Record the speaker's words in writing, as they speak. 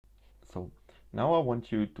So now I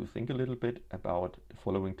want you to think a little bit about the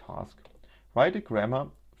following task. Write a grammar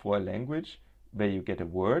for a language where you get a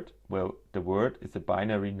word, where the word is a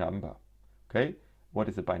binary number. Okay, what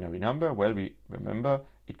is a binary number? Well, we remember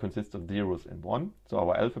it consists of zeros and one, so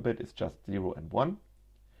our alphabet is just 0 and 1.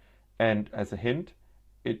 And as a hint,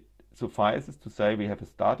 it suffices to say we have a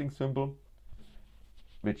starting symbol,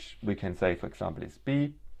 which we can say, for example, is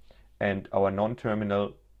B, and our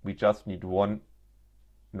non-terminal, we just need one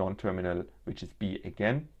non-terminal, which is B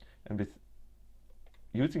again. And with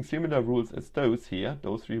using similar rules as those here,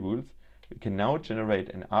 those 3 rules, we can now generate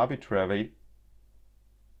an arbitrary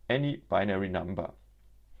any binary number.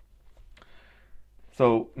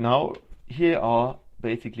 So now here are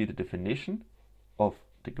basically the definition of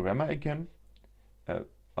the grammar again,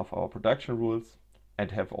 of our production rules,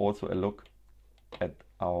 and have also a look at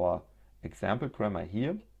our example grammar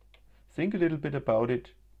here. Think a little bit about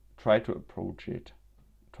it, try to approach it,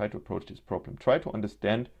 try to approach this problem, try to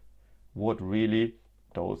understand what really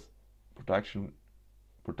those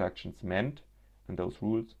productions meant and those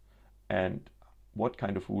rules, and what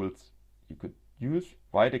kind of rules you could use.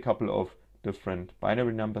 Write a couple of different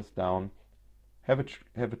binary numbers down, have a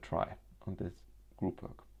try on this group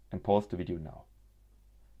work, and pause the video now.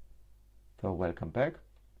 So welcome back.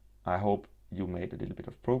 I hope you made a little bit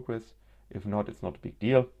of progress. If not, it's not a big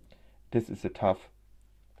deal. This is a tough,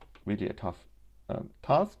 really a tough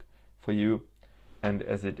task for you, and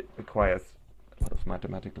as it requires a lot of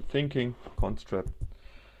mathematical thinking, concepts,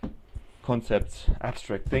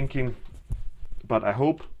 abstract thinking. But I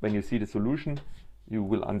hope when you see the solution, you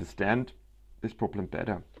will understand this problem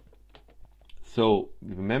better. So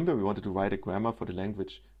remember, we wanted to write a grammar for the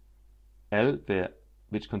language L,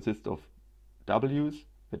 which consists of W's,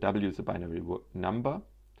 where W is a binary number.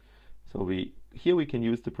 So here we can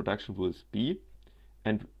use the production rules B,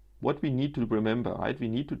 and what we need to remember, right? We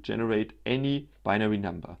need to generate any binary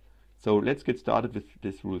number. So let's get started with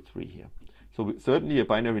this rule 3 here. So certainly a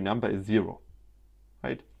binary number is 0,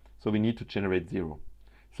 right? So we need to generate 0.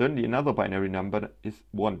 Certainly another binary number is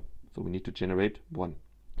 1, so we need to generate 1.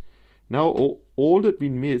 Now all that we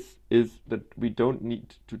miss is that we don't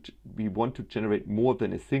need to, we want to generate more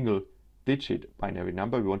than a single digit binary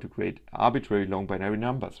number. We want to create arbitrary long binary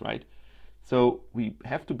numbers, right? So we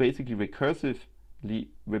have to basically recursively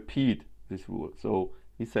repeat this rule. So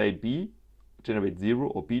we say B generates 0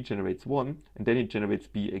 or B generates 1, and then it generates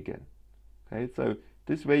B again. Okay, so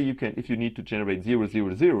this way you can, if you need to generate 0,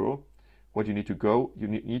 0, 0, what you need to go, you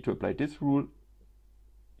need to apply this rule,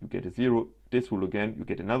 you get a 0, this rule again, you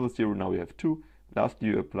get another 0, now you have 2. Lastly,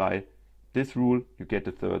 you apply this rule, you get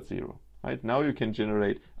the third 0. Right, now you can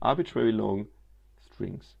generate arbitrary long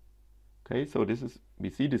strings. Okay, so this is, we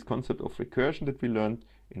see this concept of recursion that we learned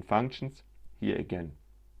in functions here again.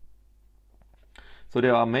 So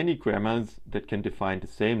there are many grammars that can define the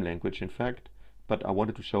same language, in fact, but I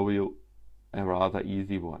wanted to show you a rather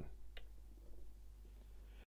easy one.